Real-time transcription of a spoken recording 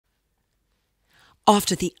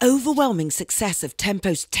After the overwhelming success of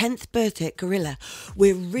Tempo's 10th birthday at Gorilla,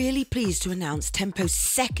 we're really pleased to announce Tempo's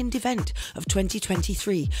second event of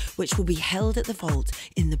 2023, which will be held at the Vault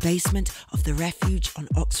in the basement of the Refuge on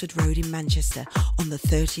Oxford Road in Manchester on the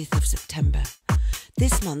 30th of September.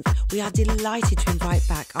 This month, we are delighted to invite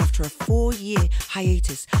back, after a 4-year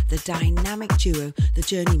hiatus, the dynamic duo, the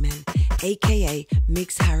Journeymen, aka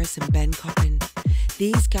Miggs Harris and Ben Coppin.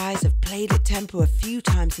 These guys have played at Tempo a few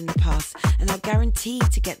times in the past and are guaranteed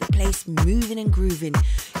to get the place moving and grooving.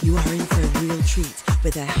 You are in for a real treat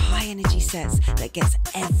with their high energy sets that gets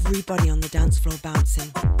everybody on the dance floor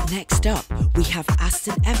bouncing. Next up, we have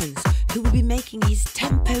Aston Evans, who will be making his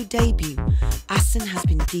Tempo debut. Aston has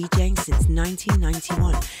been DJing since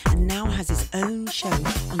 1991 and now has his own show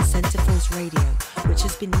on Centre Force Radio, which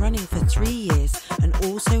has been running for 3 years, and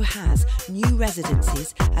also has new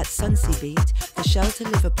residencies at Sunsea Beat, The Shelter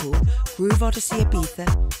Liverpool, Groove Odyssey Ibiza.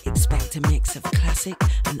 Expect a mix of classic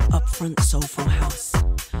and upfront soulful house.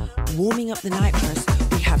 Warming up the night for us,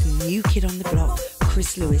 we have new kid on the block,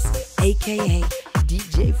 Chris Lewis, aka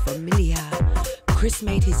DJ Familia. Chris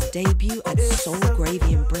made his debut at Soul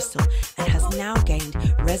Gravy in Bristol and has now gained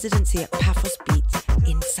residency at Paphos Beats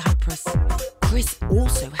in Cyprus. Chris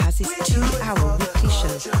also has his 2-hour weekly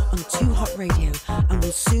show on Too Hot Radio and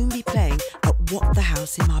will soon be playing at What the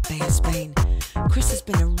House in Marbella, Spain. Chris has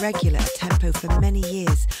been a regular at Tempo for many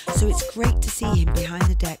years, so it's great to see him behind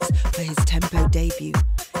the decks for his Tempo debut.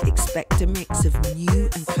 Expect a mix of new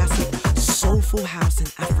and classic soulful house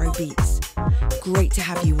and Afro beats. Great to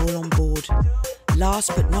have you all on board.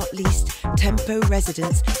 Last but not least, Tempo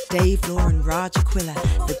residents Dave Law and Raj Acquilla,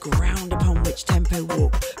 the ground upon which Tempo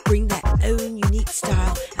walk, bring their own unique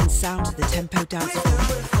style and sound to the Tempo dance floor.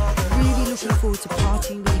 Really looking forward to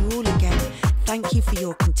partying with you all again. Thank you for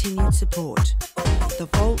your continued support. The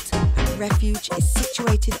Vault at Refuge is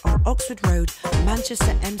situated on Oxford Road,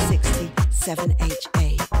 Manchester M60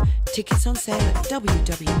 7HA. Tickets on sale at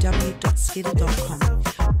www.skiddle.com.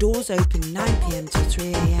 Doors open 9 PM till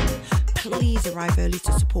 3 AM. Please arrive early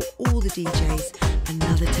to support all the DJs.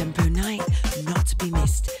 Another Tempo night not to be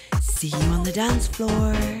missed. See you on the dance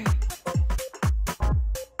floor.